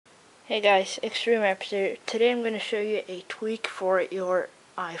Hey guys, Extreme Apps here. Today I'm going to show you a tweak for your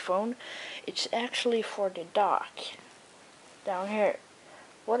iPhone. It's actually for the dock down here.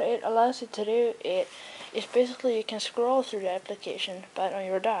 What it allows you to do is basically you can scroll through the application but on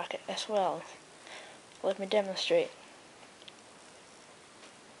your dock as well. Let me demonstrate.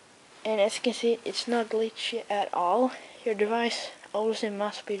 And as you can see, it's not glitchy at all. Your device obviously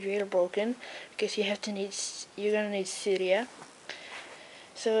must be jailbroken because you're gonna need Cydia.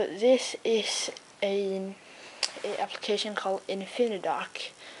 So this is an application called Infinidock,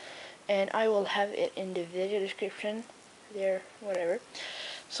 and I will have it in the video description there, whatever.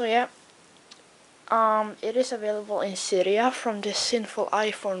 So yeah, it is available in Cydia from the Sinful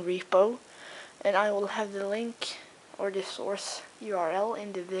iPhone repo, and I will have the link or the source URL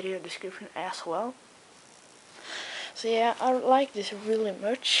in the video description as well. So yeah, I like this really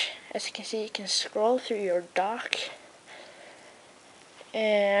much. As you can see, you can scroll through your dock.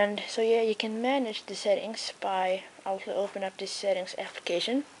 And so yeah, you can manage the settings by also open up this settings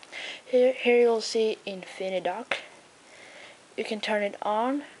application. Here you'll see Infinidock. You can turn it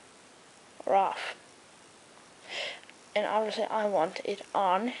on or off. And obviously I want it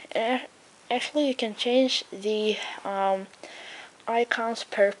on. And actually you can change the icons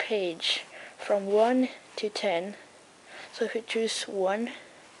per page from 1 to 10. So if you choose 1,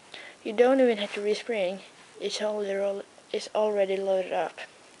 you don't even have to respring. It's already loaded up.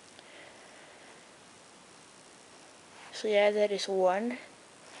 So yeah, that is 1.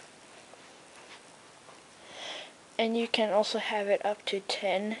 And you can also have it up to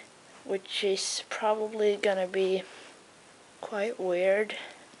 10, which is probably gonna be quite weird,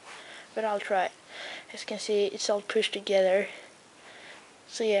 but I'll try it. As you can see, it's all pushed together.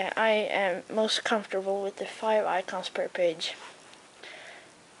 So yeah, I am most comfortable with the 5 icons per page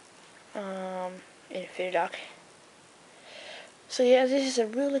in Infinidock. So yeah, this is a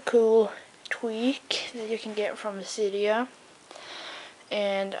really cool tweak that you can get from Cydia,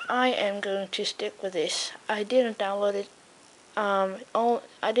 and I am going to stick with this. I didn't download it.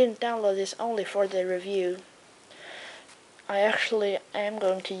 I didn't download this only for the review. I actually am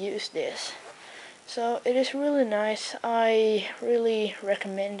going to use this. So it is really nice. I really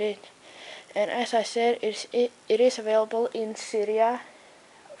recommend it. And as I said, it is available in Cydia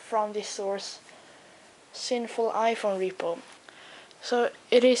from the source Sinful iPhone repo. So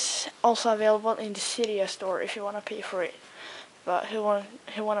it is also available in the Cydia store if you want to pay for it. But who want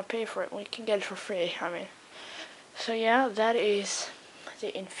to pay for it? We can get it for free. I mean. So yeah, that is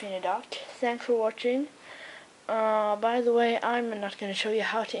the Infinidock. Thanks for watching. By the way, I'm not going to show you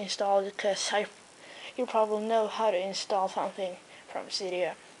how to install it because you probably know how to install something from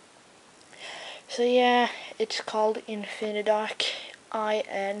Cydia. So yeah, it's called Infinidock.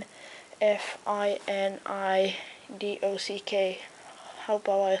 Infinidock.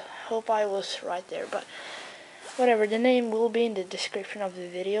 Hope I was right there, but whatever. The name will be in the description of the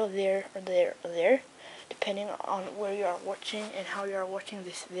video, there or there or there, depending on where you are watching and how you are watching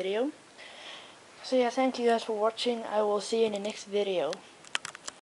this video. So yeah, thank you guys for watching. I will see you in the next video.